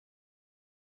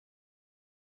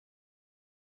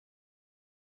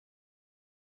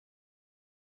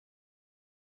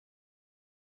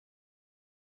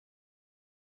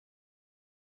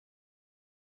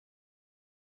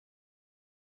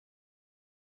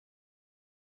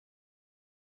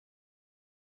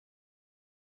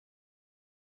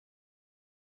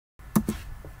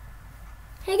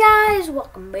Hey guys,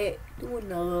 welcome back to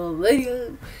another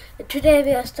video. And today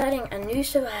we are starting a new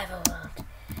survival world,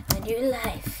 a new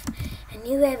life, a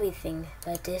new everything.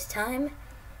 But this time,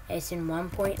 it's in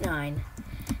 1.9. Now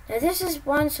this is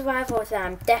one survival that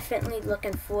I'm definitely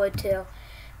looking forward to.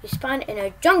 We spawned in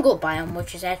a jungle biome,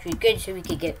 which is actually good so we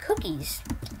could get cookies.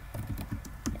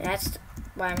 And that's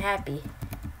why I'm happy.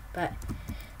 But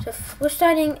so we're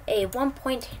starting a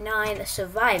 1.9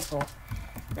 survival.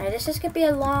 Now this is going to be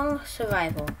a long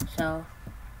survival, so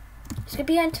it's going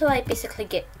to be until I basically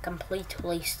get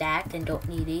completely stacked and don't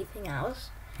need anything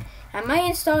else. I might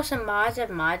install some mods if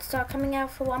mods start coming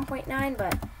out for 1.9,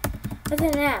 but other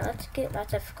than that, let's get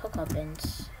lots of cocoa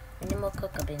beans. We need more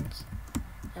cocoa beans.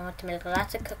 I want to make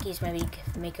lots of cookies when we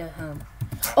make a home.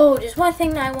 Oh, there's one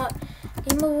thing that I want.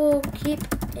 Gamer will keep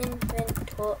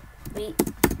inventory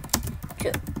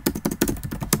true.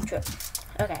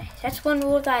 Okay, that's one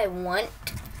rule that I want.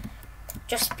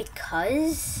 Just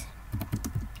because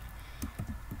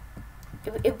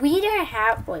if we don't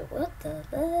have, wait, what the,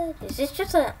 is this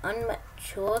just an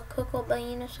unmature cocoa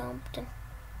bean or something?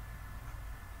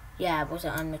 Yeah, it was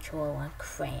an unmature one.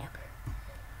 Crap.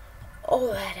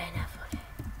 Alright, enough of it.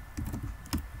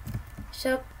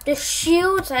 So the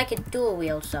shields, I can dual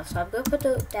wield stuff, so I'm gonna put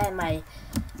that in my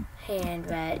hand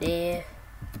right there.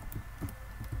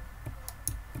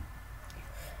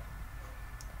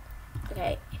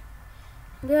 Okay.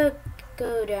 I'm gonna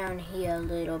go down here a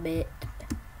little bit.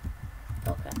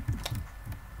 Okay.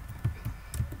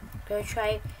 I'm gonna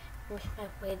try to push my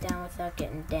way down without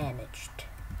getting damaged.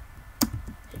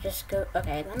 So just go.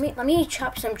 Okay, let me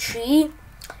chop some tree,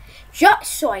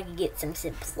 just so I can get some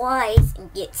supplies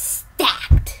and get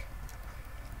stacked.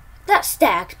 Not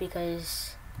stacked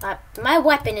because my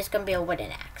weapon is gonna be a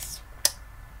wooden axe.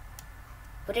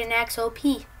 Wooden axe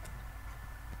OP.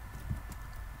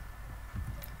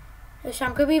 So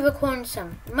I'm gonna be recording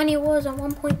some Money Wars on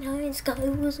 1.9, Sky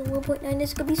Wars on 1.9.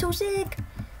 This is gonna be so sick.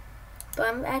 But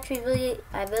I'm actually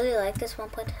I really like this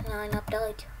 1.9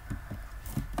 update.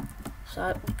 So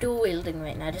I'm dual wielding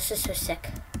right now. This is so sick.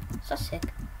 So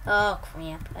sick. Oh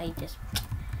crap! If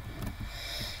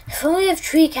only if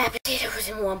tree capacity was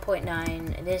in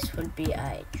 1.9, this would be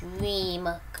a dream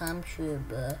come true,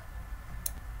 bro.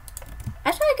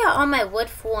 That's why I got all my wood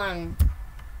for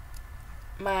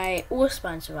my ore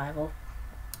spawn survival.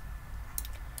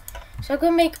 So I'm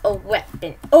gonna make a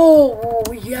weapon. Oh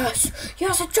yes,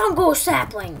 yes, a jungle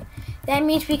sapling. That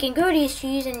means we can grow these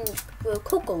trees and grow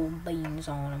cocoa beans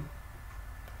on them.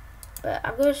 But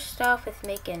I'm gonna start with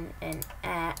making an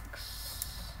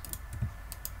axe,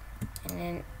 and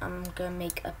then I'm gonna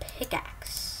make a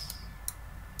pickaxe.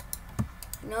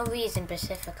 No reason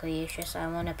specifically, it's just I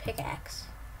want a pickaxe.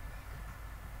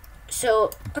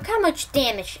 So, look how much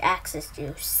damage axes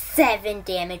do. 7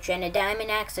 damage, and a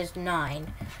diamond axe is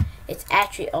 9. It's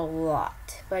actually a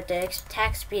lot. But the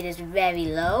attack speed is very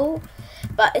low.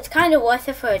 But it's kind of worth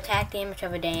it for attack damage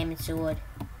of a diamond sword.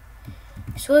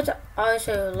 Swords are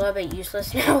also a little bit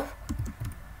useless now.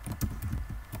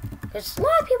 Because a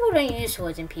lot of people don't use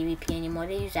swords in PvP anymore.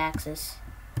 They use axes.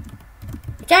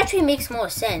 Which actually makes more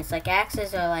sense. Like,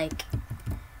 axes are like,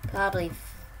 probably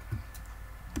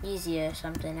easier or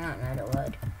something, I don't know the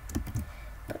word.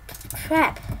 But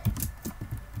crap.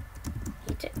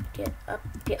 Need to get up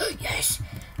here. Oh, yes!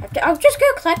 I'm just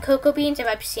gonna collect cocoa beans if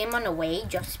I see them on the way,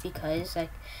 just because, like,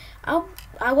 I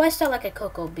want to start like a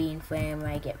cocoa bean farm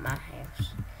when I get my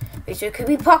house. Wait, so could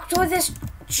we park through this?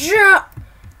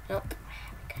 Nope.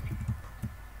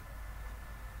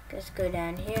 Let's go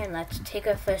down here and let's take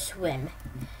a first swim.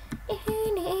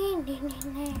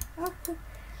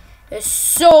 There's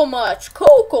so much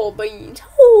cocoa beans.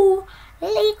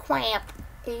 Holy crap.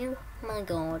 Oh my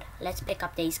god. Let's pick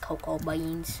up these cocoa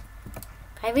beans.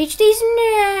 Can I reach these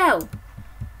now?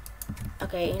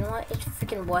 Okay, you know what? It's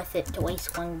freaking worth it to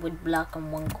waste one wood block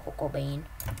on one cocoa bean.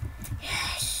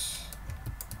 Yes.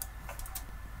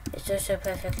 It's also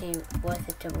perfectly worth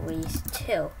it to waste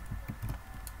 2.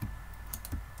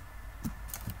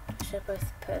 It's also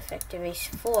perfect to waste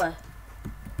 4.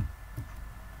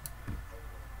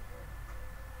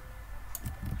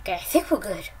 Okay, I think we're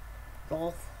good.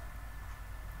 Roll.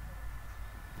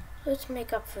 Let's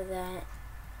make up for that.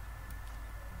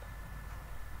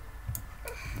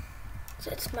 So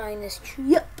let's mine this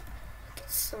tree up. Get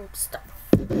some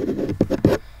stuff.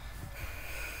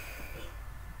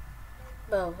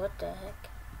 Well, what the heck?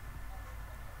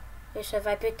 Okay, so if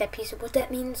I break that piece of wood,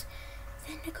 that means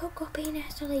then the cocoa bean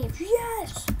has to leave.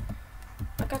 Yes!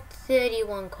 I got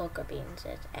 31 cocoa beans.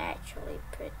 That's actually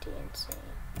pretty insane.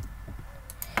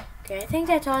 Okay, I think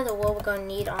that's all the wood we're gonna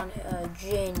need on our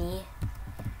journey.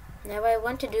 Now what I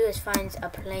want to do is find a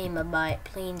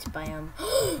plains biome.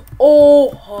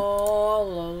 Oh,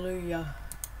 hallelujah.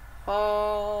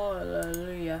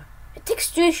 Hallelujah. It takes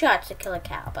 3 shots to kill a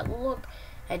cow, but look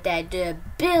at that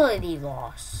durability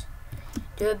loss.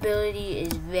 Durability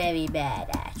is very bad,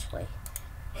 actually.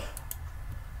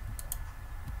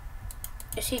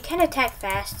 So you can attack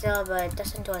fast still, but it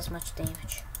doesn't do as much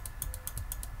damage.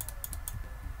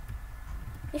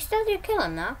 You still do kill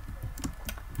him now.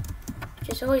 Which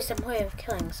is always some way of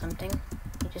killing something.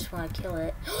 You just want to kill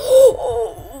it.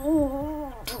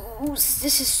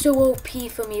 This is so OP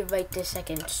for me right this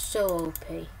second. So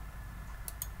OP.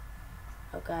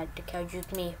 Oh god, the cow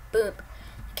juked me. Boom.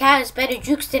 The cow has better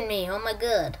jukes than me. Oh my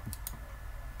god.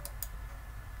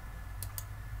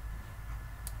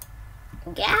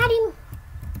 Got him.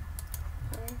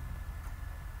 1,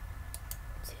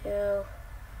 2,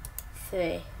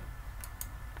 3.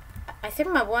 I think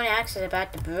my one axe is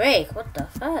about to break. What the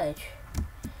fudge?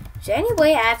 Is there any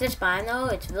way out of this biome though?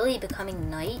 It's really becoming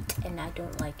night and I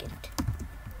don't like it.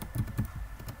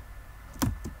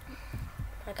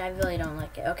 Like, I really don't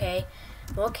like it. Okay,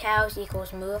 more cows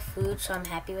equals more food, so I'm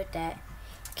happy with that.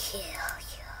 Kill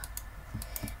you.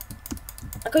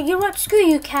 Okay, you know what? Screw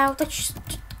you, cow. Let's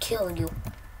just kill you.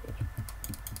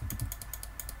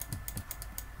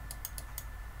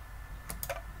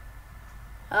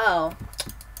 Oh.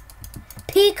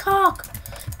 Peacock!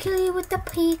 Kill you with the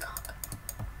peacock.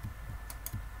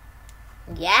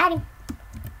 Got him.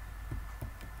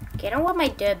 Okay, I don't want my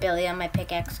durability on my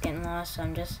pickaxe getting lost, so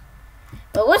I'm just...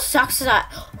 But what sucks is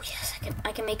that... Oh yes,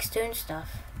 I can make stone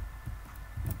stuff.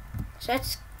 So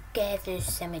let's gather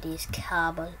some of these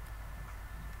cobble.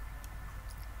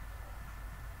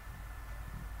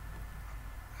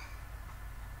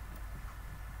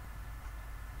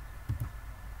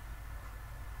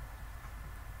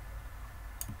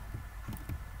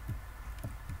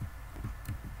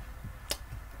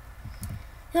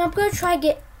 Now I'm gonna try to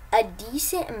get a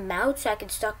decent amount so I can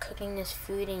start cooking this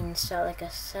food and start like a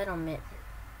settlement.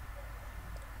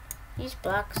 These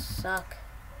blocks suck.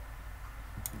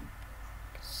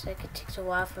 It's like it takes a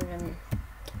while for them.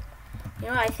 You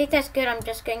know, I think that's good. I'm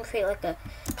just gonna create like a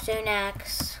stone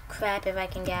axe crap if I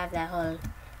can get that hole.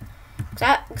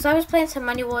 Cause I was playing some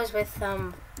Money Wars with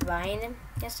Ryan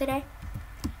yesterday.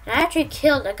 And I actually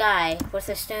killed a guy with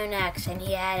a stone axe and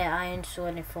he had an iron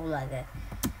sword and full leather.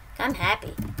 I'm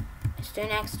happy.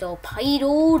 Stone axe still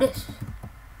pidled.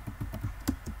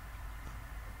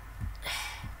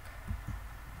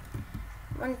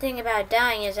 One thing about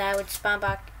dying is I would spawn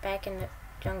back in the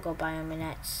jungle biome and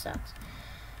that sucks.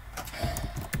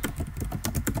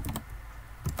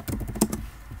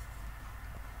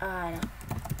 I don't.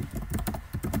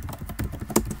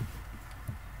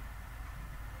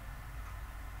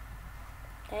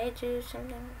 Did I do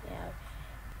something? Yeah.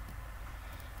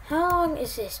 How long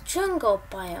is this jungle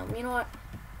biome? You know what?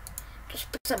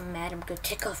 Just because I'm mad, I'm gonna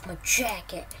take off my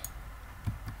jacket.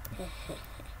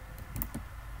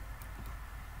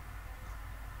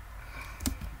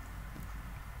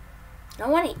 I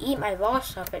want to eat my raw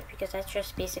stuff because that's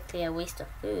just basically a waste of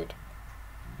food.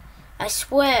 I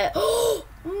swear.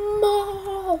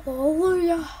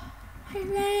 Hallelujah. I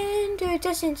ran. The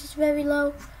distance is very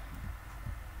low.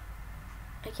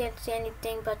 I can't see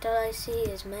anything, but all I see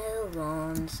is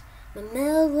melons. The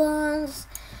melons.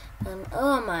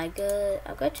 Oh my god.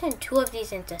 I'm gonna turn 2 of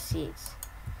these into seeds.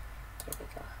 There we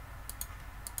go.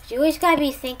 You always gotta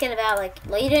be thinking about, like,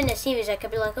 later in the series, I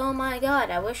could be like, oh my god,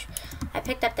 I wish I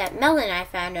picked up that melon I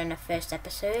found in the first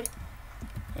episode.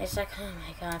 And it's like, oh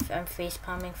my god, I'm face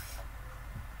palming.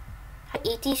 I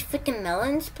eat these freaking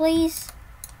melons, please.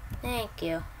 Thank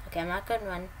you. Okay, I'm not gonna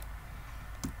run.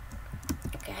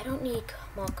 Okay, I don't need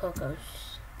more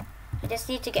cocos. I just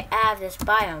need to get out of this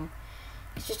biome.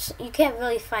 It's just, you can't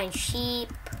really find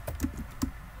sheep.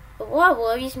 But what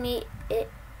worries me,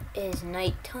 it is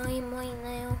nighttime right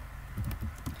now.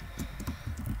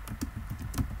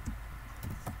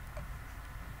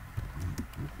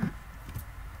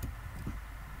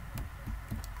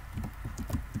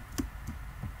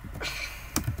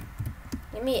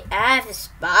 Get me out of this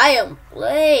biome,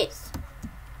 please.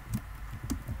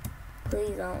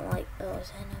 Please don't like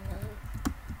those animals.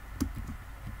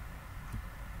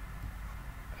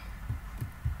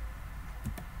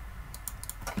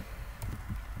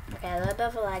 Okay, a little bit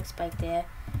of a lag spike there,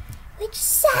 which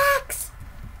sucks.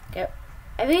 Okay,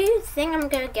 everything I'm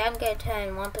gonna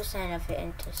turn 1% of it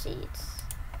into seeds,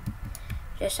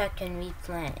 just so I can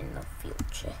replant in the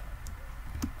future.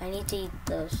 I need to eat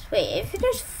those. Wait, if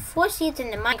there's 4 seeds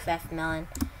in the Minecraft melon,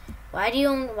 why do you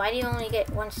only get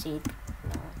 1 seed?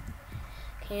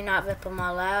 Can you not rip them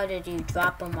all out, or do you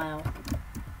drop them while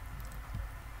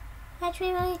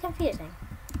actually really confusing.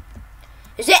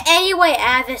 Is there any way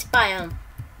out of this biome?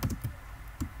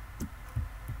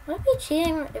 Would it be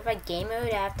cheating if I game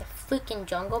mode out of the freaking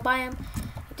jungle biome?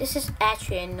 This is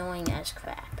actually annoying as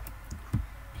crap.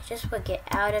 I just would get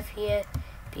out of here,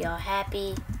 be all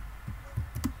happy,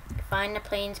 find the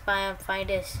plains biome, find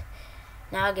this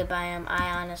Naga biome. I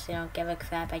honestly don't give a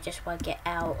crap. I just want to get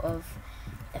out of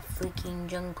the freaking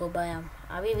jungle biome.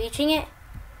 Are we reaching it?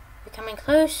 We're coming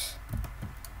close?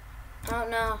 I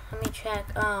don't know. Let me check.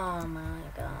 Oh my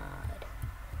god.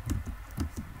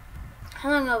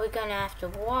 How long are we gonna have to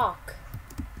walk?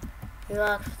 We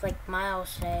walk like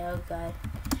miles today. Oh god.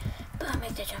 But I'll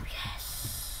make the jump.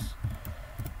 Yes.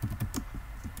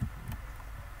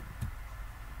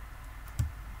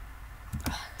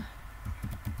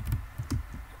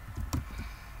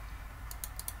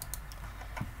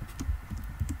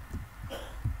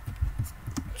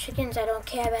 Chickens, I don't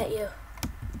care about you.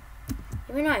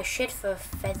 Even though I shit for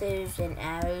feathers and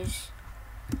arrows,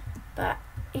 but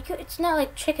it's not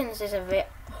like chickens is a bit.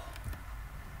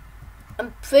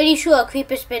 I'm pretty sure a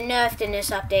creeper's been nerfed in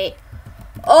this update.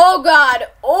 Oh god!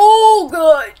 Oh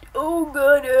god! Oh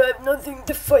god! I have nothing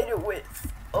to fight it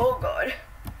with. Oh god!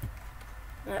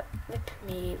 Rip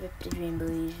me, rip the dream,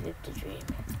 boys, rip the dream.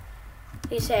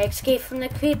 Please say escape from the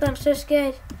creeper. I'm so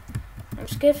scared. I'm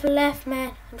scared for life,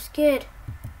 man. I'm scared.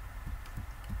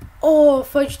 Oh,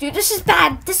 fudge, dude, this is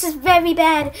bad. This is very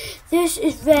bad. This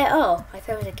is very. Oh, I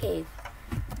thought it was a cave.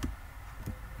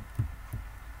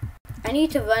 I need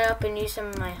to run up and use some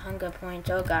of my hunger points.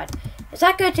 Oh god, it's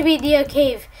not good to be near a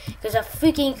cave because a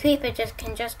freaking creeper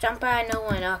can just jump out of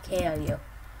nowhere and I'll kill you.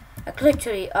 Like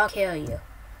literally, I'll kill you.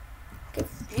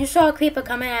 If you saw a creeper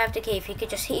coming out of the cave, he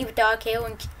could just hit you with the RKO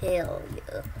and kill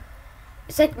you.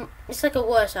 It's like a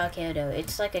worse RKO though.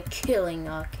 It's like a killing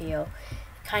RKO.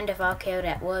 Kind of RKO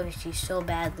that worries you so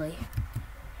badly.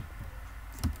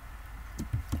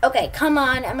 Okay, come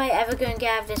on. Am I ever going to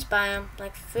get out of this biome?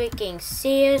 Like, freaking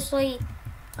seriously?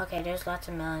 Okay, there's lots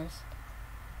of melons.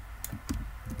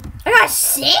 I got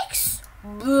 6?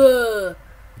 Blah.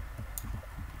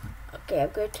 Okay,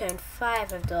 I'm going to turn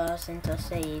 5 of those into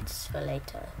seeds for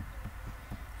later.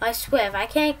 I swear, if I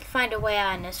can't find a way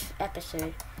out in this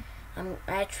episode, I'm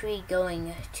actually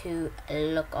going to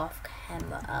look off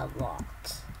camera a lot.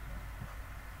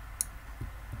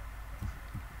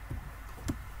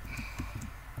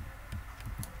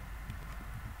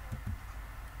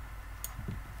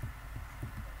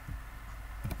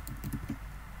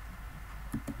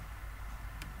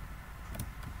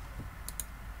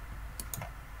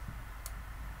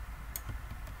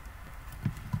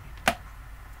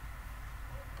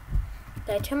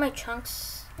 I turn my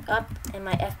chunks up and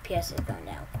my FPS is going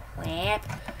down. Crap.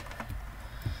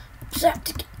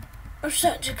 I'm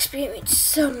starting to experience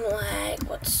some lag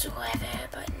whatsoever,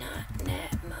 but not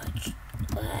that much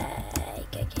lag.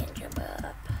 I can't jump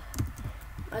up.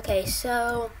 Okay,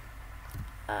 so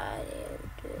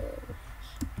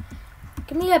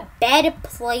give me a bed,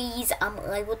 please. I'm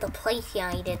able to place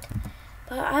behind it,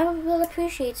 but I will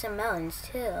appreciate some melons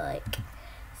too. Like,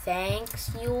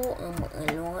 thanks you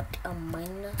a lot of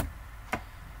money.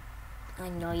 I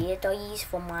know you guys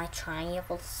for my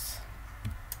travels.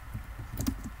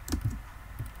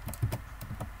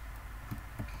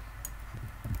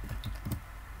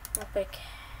 I'll pick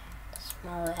the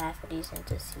smaller half of these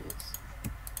into seeds.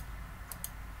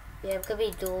 Yeah, it could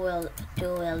be dual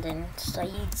wielding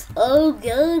seeds. Oh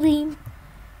god!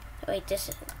 Wait, this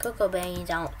cocoa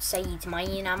beans aren't seeds,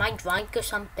 man. Am I drunk or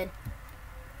something?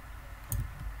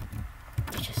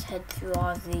 Just head through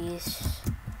all of these.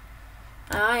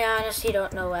 I honestly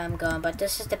don't know where I'm going, but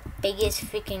this is the biggest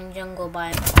freaking jungle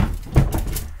biome.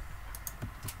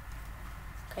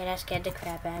 Okay, that scared the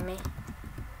crap out of me.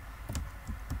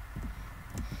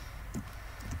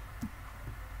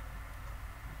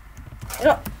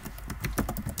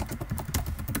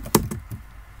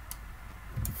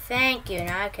 Thank you,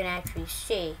 now I can actually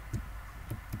see.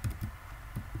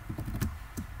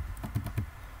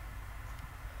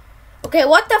 Okay,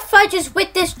 what the fudge is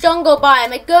with this jungle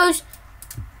biome? It goes...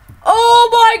 Oh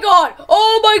my god!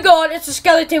 Oh my god! It's a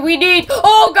skeleton we need!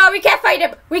 Oh god, we can't fight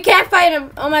him! We can't fight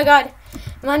him! Oh my god.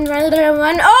 Run, run, run,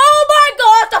 run. Oh my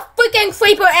god! The freaking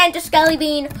creeper and the skelly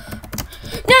bean!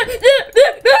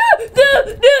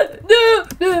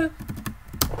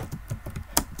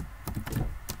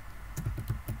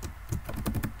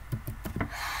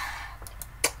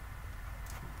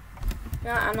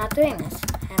 No, I'm not doing this.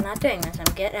 I'm not doing this.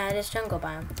 I'm getting out of this jungle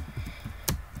biome.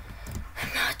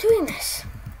 I'm not doing this.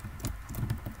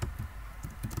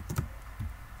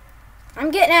 I'm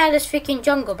getting out of this freaking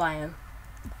jungle biome.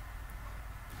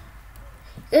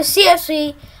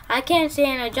 Seriously, I can't stay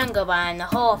in a jungle biome the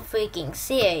whole freaking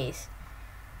series.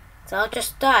 So I'll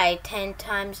just die 10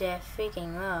 times a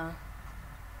freaking row.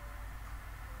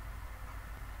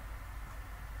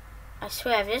 I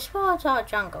swear, if this world's all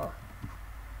jungle.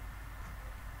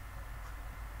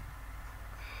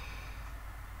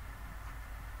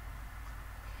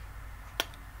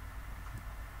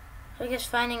 I guess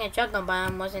finding a jungle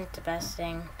biome wasn't the best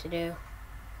thing to do.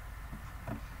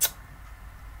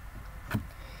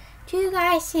 Do you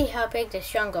guys see how big this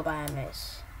jungle biome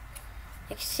is?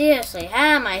 Like seriously,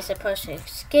 how am I supposed to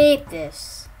escape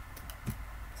this?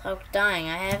 Without dying,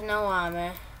 I have no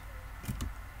armor.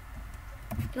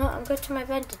 You know what, I'm going to my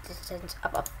vented distance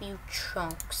up a few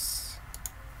chunks.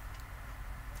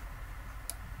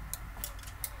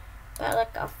 About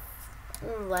like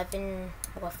 11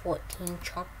 or 14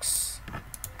 chunks.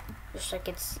 Just like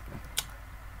it's...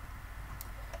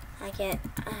 I can't...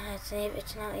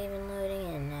 it's not even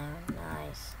loading in now.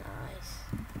 Nice, nice.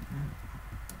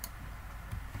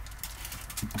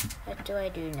 What do I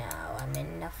do now? I'm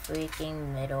in the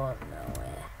freaking middle of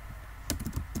nowhere.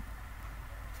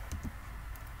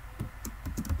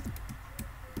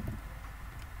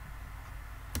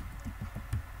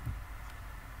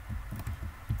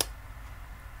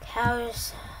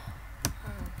 Cows.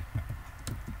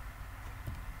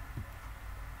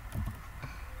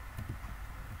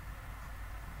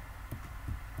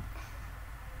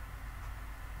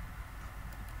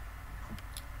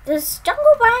 Does jungle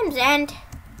biomes end?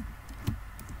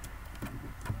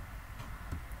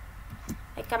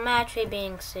 Like, I'm actually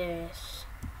being serious.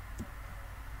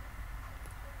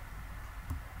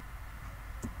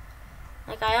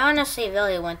 Like, I honestly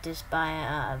really want this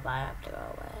biome to go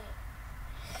away.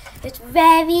 It's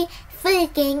very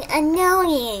freaking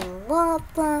annoying. What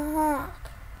the heck?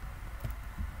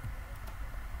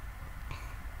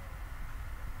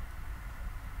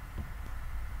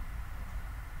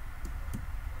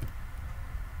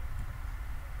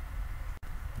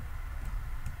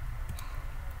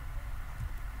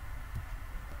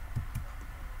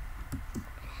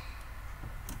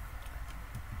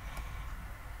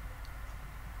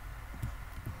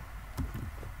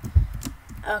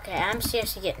 Okay, I'm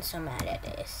seriously getting so mad at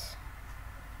this.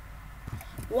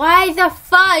 Why the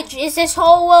fudge is this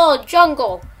whole world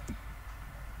jungle?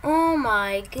 Oh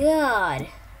my god.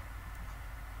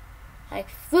 Like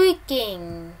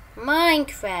freaking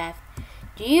Minecraft.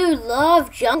 Do you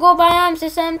love jungle biomes or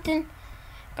something?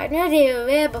 I know they were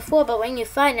rare before, but when you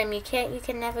find them, you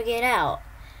can never get out.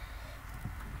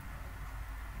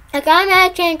 Like I'm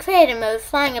actually in creative mode,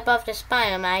 flying above the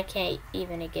biome, I can't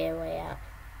even get a way out.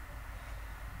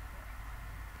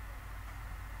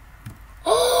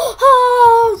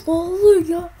 Oh,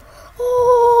 hallelujah!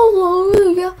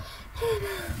 Hallelujah!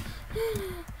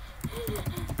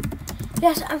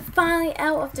 Yes, I'm finally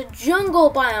out of the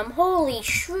jungle biome. Holy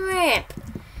shrimp!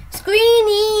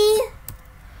 Screeny!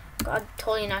 God,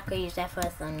 totally not gonna use that for a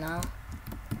thumbnail.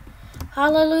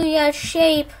 Hallelujah!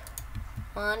 Shape.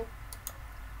 1,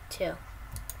 2,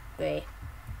 3.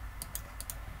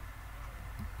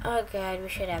 Oh God, we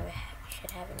should have an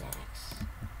axe.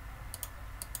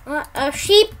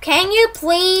 Sheep, can you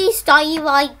please stay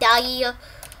right there?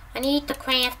 I need to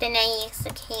craft an axe to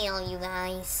kill you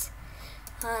guys.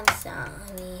 I'm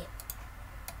sorry.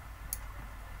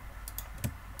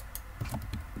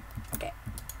 Okay.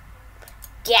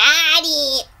 Got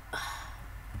it!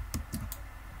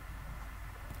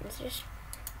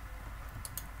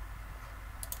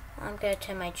 I'm gonna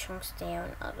turn my chunks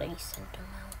down. I'll send them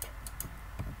out.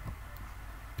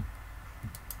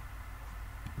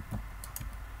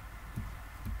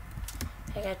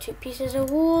 I got 2 pieces of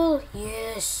wool.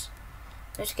 Yes.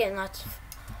 I'm just getting lots of...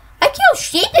 I killed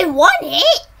sheep in 1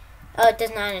 hit! Oh, it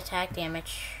does not attack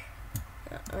damage.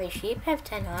 Wait, sheep have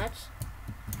 10 hearts?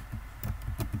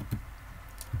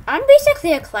 I'm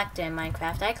basically a collector in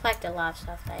Minecraft. I collect a lot of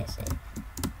stuff that I see.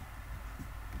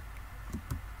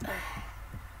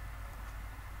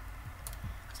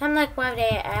 So I'm like, what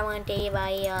day? I want day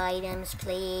by items,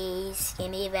 please.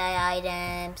 Give me the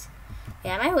items.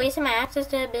 Yeah, am I wasting my access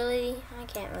to ability? I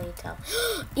can't really tell.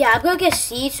 Yeah, I'm gonna get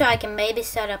seeds so I can maybe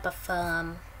set up a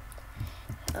farm.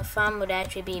 A farm would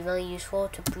actually be really useful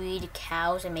to breed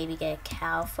cows and maybe get a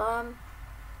cow farm.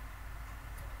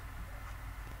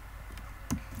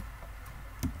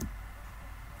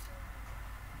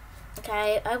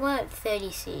 Okay, I want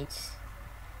 30 seeds.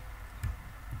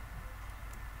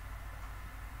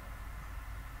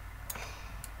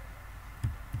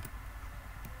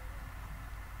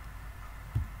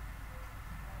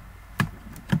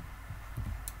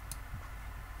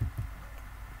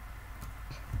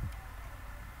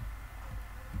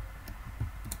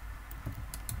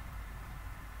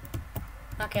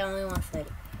 Okay, only 130.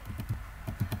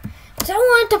 I don't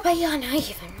want to be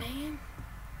uneven, man.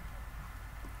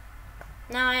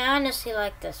 Now, I honestly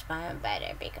like this biome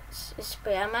better because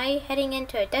am I heading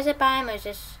into a desert biome or is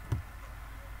this...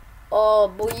 Oh,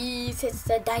 boys, it's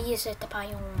the desert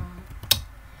biome.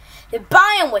 The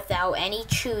biome without any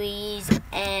trees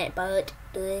but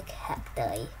the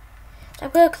cacti. So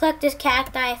I'm going to collect this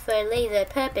cacti for laser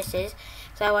purposes.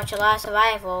 So I watch a lot of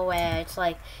survival where it's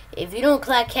like, if you don't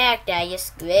collect cacti, you're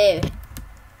screwed.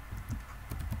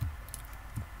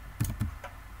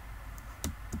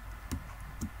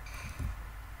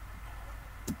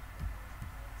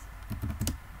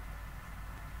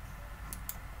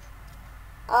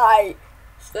 I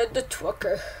said the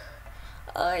trucker.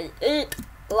 I ate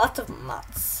lots of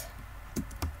nuts.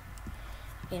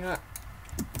 You know,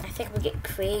 I think we get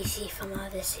crazy from all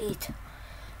this heat.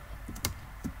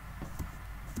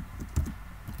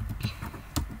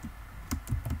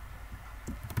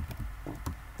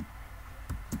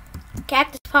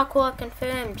 Cactus parkour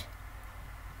confirmed.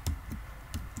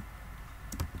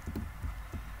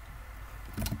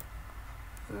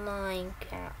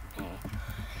 Minecraft.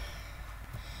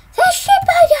 That shit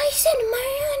by Dyson,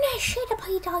 man. That shit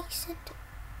by Dyson.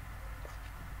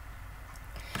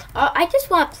 I just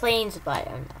want plains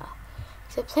biome now.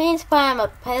 So plains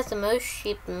biome has the most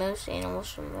sheep, the most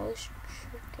animals, the most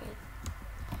chicken.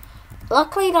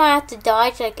 Luckily, you don't have to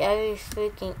dodge like every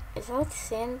freaking. Is that what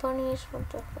sand bunnies? What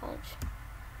the fudge?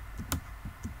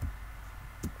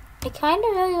 I kind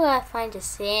of really want to find a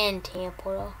sand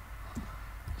temple though.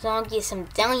 So I'll get some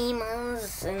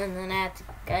diamonds, and then I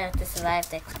have to survive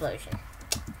the explosion.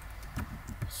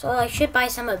 So I should buy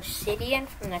some obsidian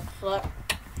from the floor,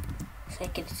 so I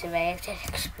can survive that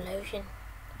explosion.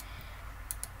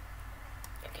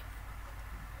 Okay.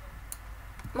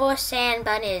 More sand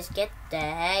bunnies, get the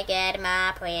heck out of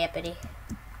my property.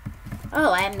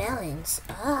 Oh, I have melons.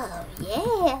 Oh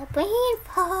yeah, brain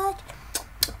fart.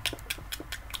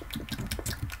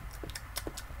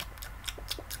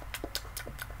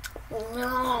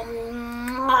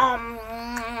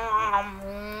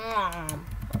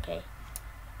 Okay.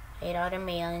 8 other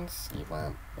melons. You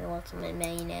want some of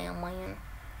me now, man?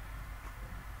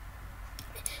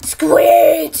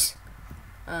 Squids!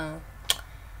 Oh.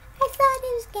 I thought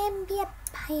it was gonna be a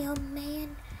biome,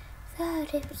 man.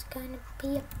 Thought it was gonna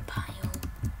be a biome.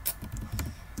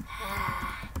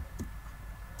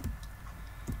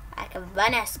 I can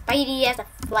run as speedy as a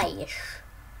flash.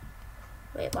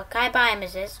 Wait, what kind of biome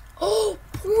is this? Oh,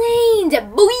 plains!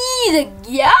 Boys!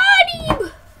 Got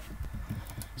him!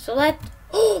 So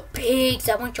oh, pigs!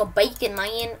 I want your bacon,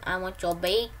 man. I want your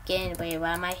bacon. Wait,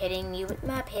 why am I hitting you with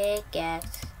my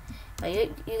pickaxe? Oh,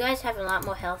 you guys have a lot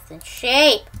more health than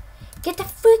shape. Get the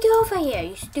freak over here,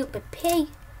 you stupid pig.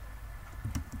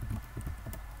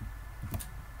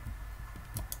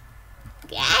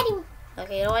 Got him!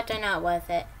 Okay, you know what? They're not worth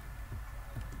it.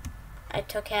 I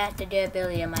took half the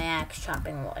durability of my axe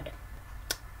chopping wood.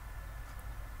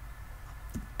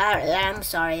 I'm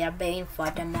sorry, I'm being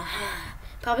fought on the...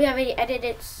 Probably already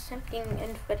edited something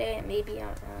in for that, maybe, I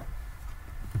don't know.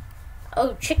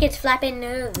 Oh, chickens flapping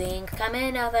their wings,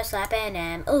 coming over, slapping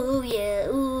them. Ooh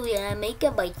yeah, make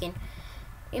a bacon.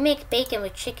 You make bacon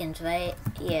with chickens, right?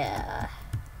 Yeah.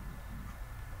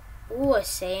 Ooh, a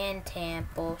sand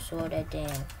temple sort of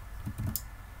thing.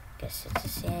 Guess it's a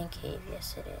sand cave,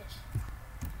 yes it is.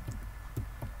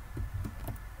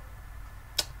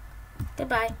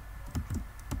 Goodbye.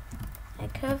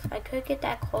 I could get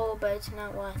that coal, but it's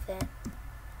not worth it.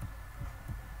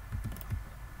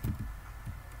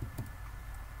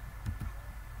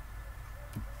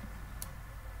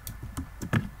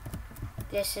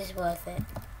 This is worth it.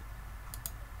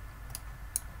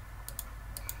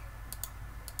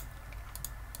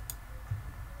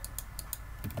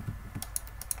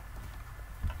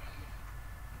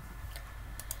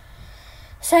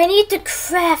 So I need to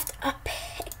craft a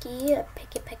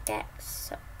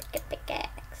pickaxe.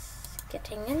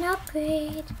 Getting an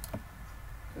upgrade.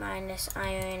 Minus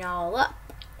iron all up.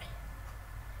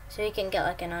 So you can get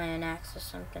like an iron axe or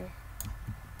something.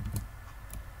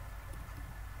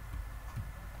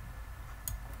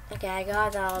 Okay, I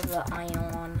got all the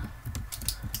iron.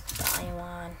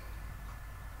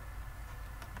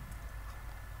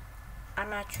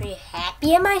 I'm actually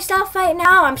happy in myself right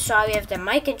now. I'm sorry if the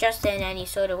mic adjusted in any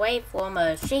sort of way, form,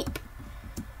 or shape.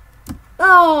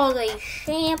 Holy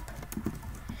champ.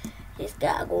 Just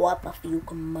gotta go up a few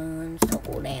commands to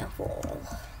go down fall.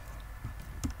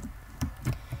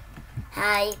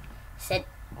 I said,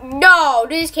 no,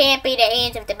 this can't be the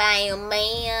end of the biome,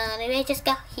 man. I just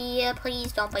got here.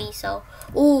 Please don't be so.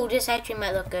 Ooh, this actually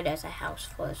might look good as a house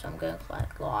floor, so I'm gonna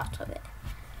collect lots of it.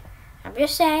 I'm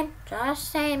just saying,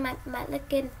 might look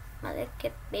good,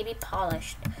 maybe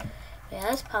polished. Yeah,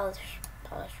 let's polish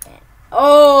it.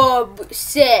 Oh,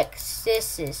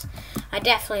 6. I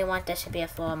definitely want this to be a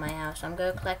floor in my house. I'm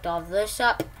gonna collect all this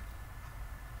up.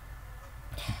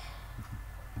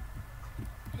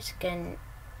 Just gonna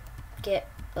get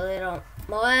a little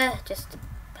more, just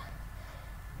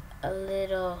a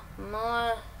little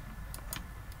more.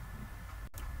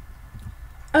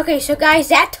 Okay, so guys,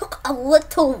 that took a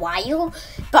little while,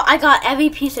 but I got every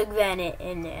piece of granite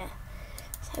in there.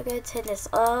 So I'm gonna turn this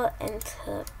all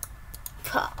into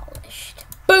polished.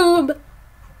 Boom!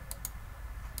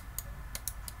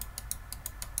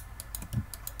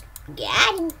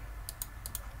 Got him.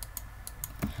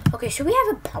 Okay, so we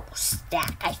have a power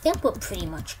stack. I think we're pretty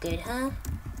much good, huh?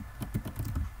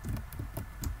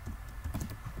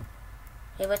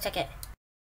 Hey, 1 second.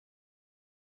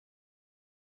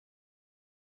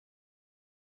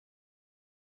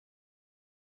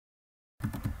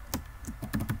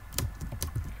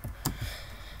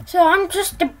 So I'm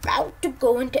just about to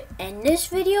go into end this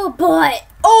video, but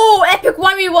oh, epic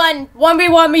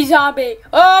 1v1 me zombie.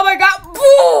 Oh my god,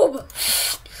 boom!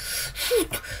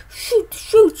 Shoot.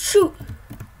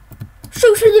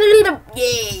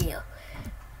 Yeah.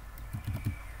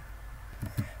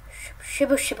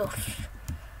 Shibble.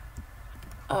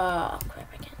 Oh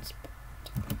crap, I can't spell.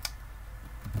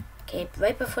 Okay,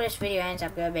 right before this video ends,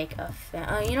 I'm gonna make a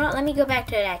you know what, let me go back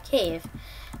to that cave.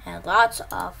 And lots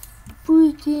of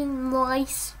freaking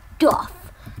nice stuff.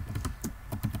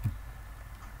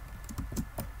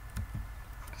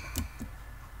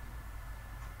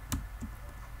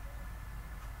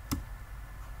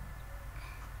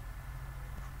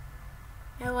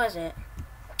 Where was it?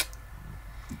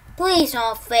 Please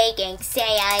don't freaking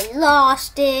say I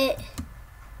lost it.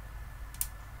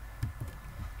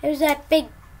 It was that big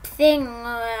thing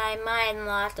where I mined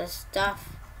lots of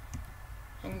stuff.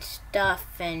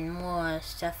 And more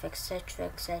stuff,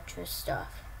 etc.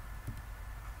 stuff.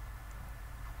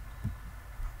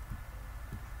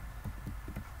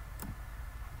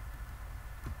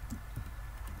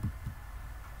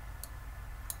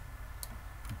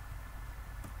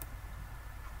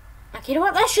 Okay, you know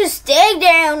what? Let's just dig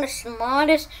down. The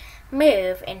smartest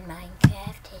move in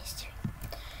Minecraft history.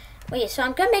 Wait, so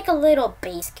I'm gonna make a little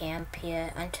base camp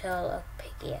here until a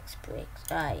pickaxe breaks.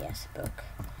 Ah, yes, it broke.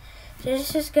 So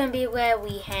this is gonna be where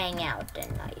we hang out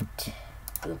at night.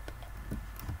 Boop.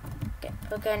 Okay,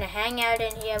 we're gonna hang out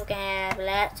in here. We're gonna have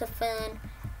lots of fun.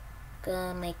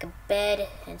 Gonna make a bed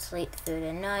and sleep through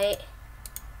the night.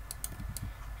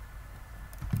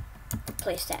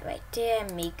 Place that right there.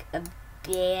 Make a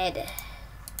bed.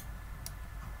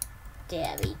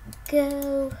 There we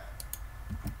go.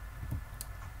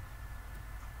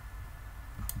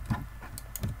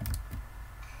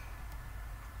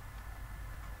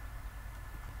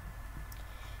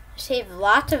 Save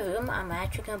lots of room. I'm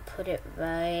actually gonna put it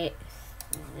right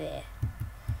there.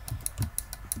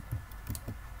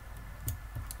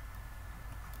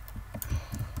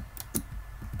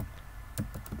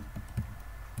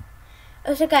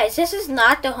 So guys, this is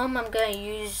not the home I'm gonna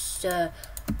use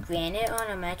granite on.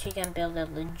 I'm actually gonna build a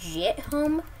legit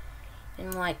home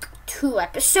in like 2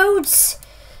 episodes.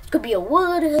 It's gonna be a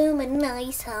wood home, a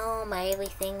nice home.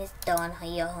 Everything is done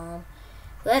here home.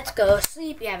 Let's go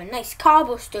sleep. You have a nice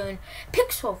cobblestone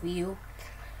pixel view.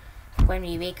 When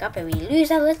we wake up and we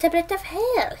lose a little bit of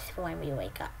health when we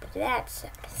wake up. That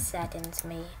saddens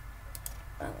me.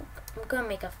 I'm gonna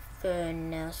make a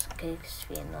furnace because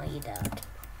we need that.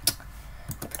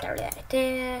 Put that right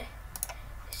there.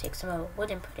 Take some more wood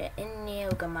and put it in there.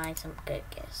 We're gonna mine some good,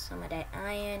 get some of that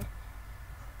iron.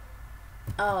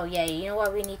 Oh yeah, you know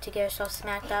what we need to get ourselves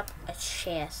smacked up? A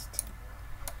chest.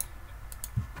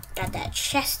 Got that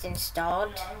chest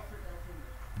installed.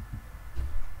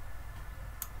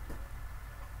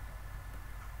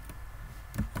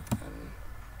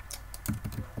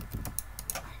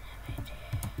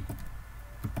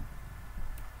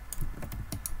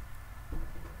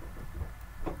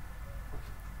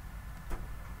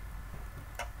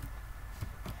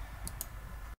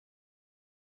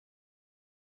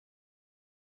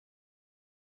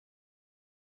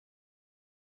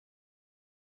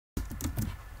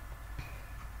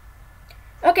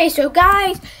 Okay, so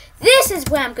guys, this is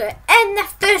where I'm going to end the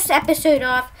first episode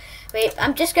off. Wait,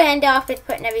 I'm just going to end off with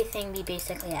putting everything we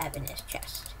basically have in this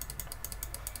chest.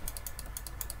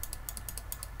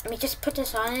 Let me just put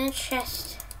this on in the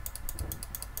chest.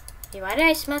 Hey, why did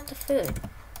I smelt the food?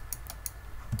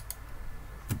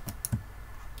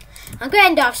 I'm going to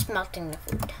end off smelting the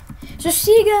food. So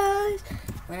see you guys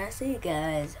when I see you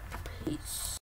guys. Peace.